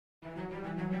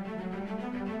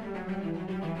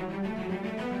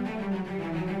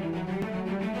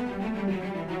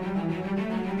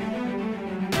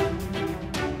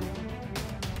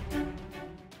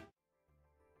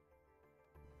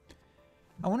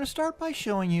want to start by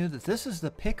showing you that this is the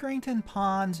Pickerington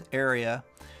Ponds area,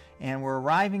 and we're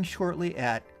arriving shortly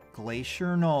at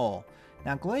Glacier Knoll.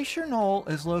 Now, Glacier Knoll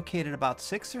is located about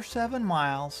 6 or 7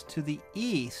 miles to the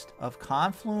east of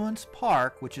Confluence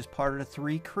Park, which is part of the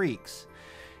Three Creeks.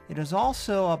 It is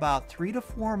also about 3 to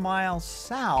 4 miles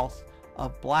south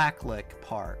of Blacklick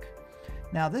Park.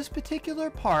 Now, this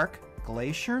particular park,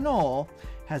 Glacier Knoll,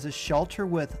 has a shelter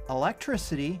with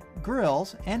electricity,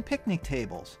 grills, and picnic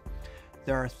tables.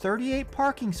 There are 38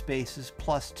 parking spaces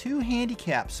plus 2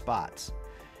 handicap spots.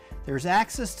 There's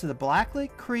access to the Blacklick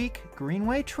Creek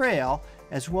Greenways Trail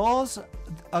as well as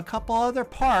a couple other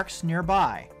parks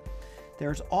nearby.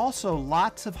 There's also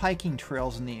lots of hiking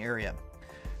trails in the area.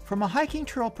 From a hiking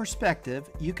trail perspective,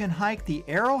 you can hike the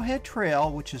Arrowhead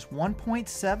Trail, which is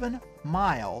 1.7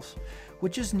 miles,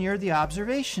 which is near the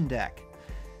observation deck.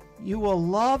 You will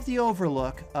love the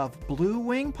overlook of Blue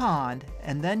Wing Pond,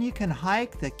 and then you can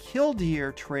hike the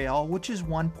Kildeer Trail, which is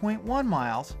 1.1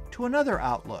 miles, to another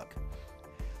outlook.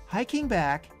 Hiking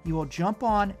back, you will jump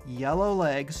on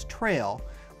Yellowlegs Trail,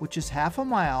 which is half a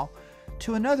mile,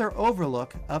 to another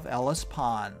overlook of Ellis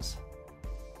Ponds.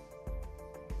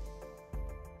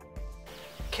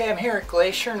 Okay, I'm here at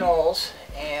Glacier Knolls,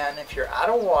 and if you're out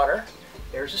of water,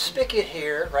 there's a spigot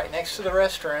here right next to the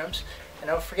restrooms. And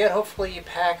don't forget, hopefully you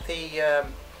pack the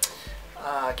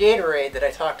Gatorade that I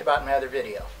talked about in my other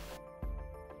video.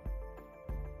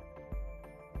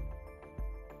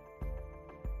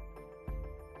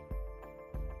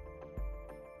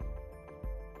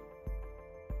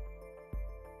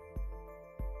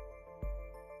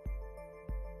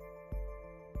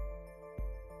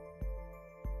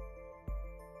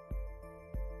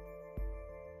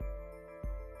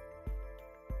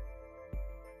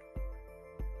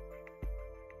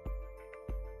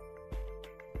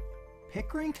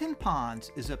 Pickerington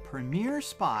Ponds is a premier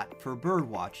spot for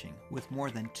birdwatching with more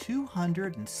than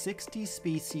 260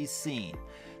 species seen.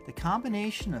 The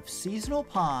combination of seasonal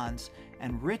ponds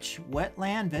and rich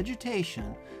wetland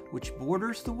vegetation, which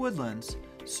borders the woodlands,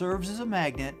 serves as a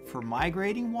magnet for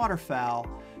migrating waterfowl,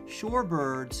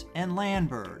 shorebirds, and land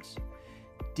birds.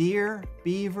 Deer,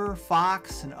 beaver,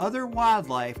 fox, and other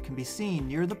wildlife can be seen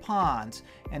near the ponds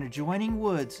and adjoining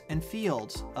woods and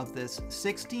fields of this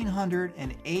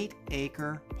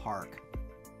 1,608-acre park.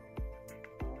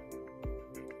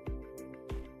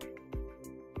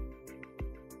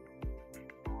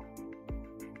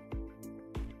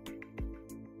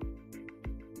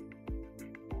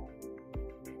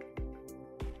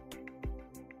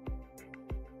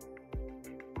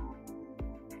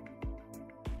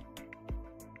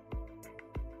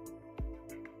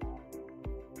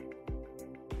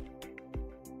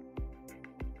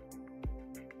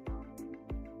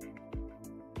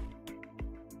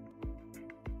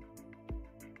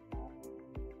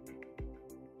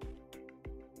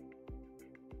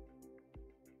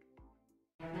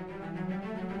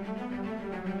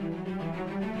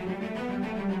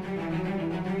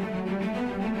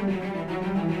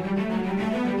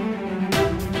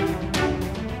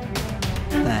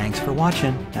 Thanks for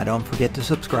watching. Now don't forget to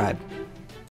subscribe.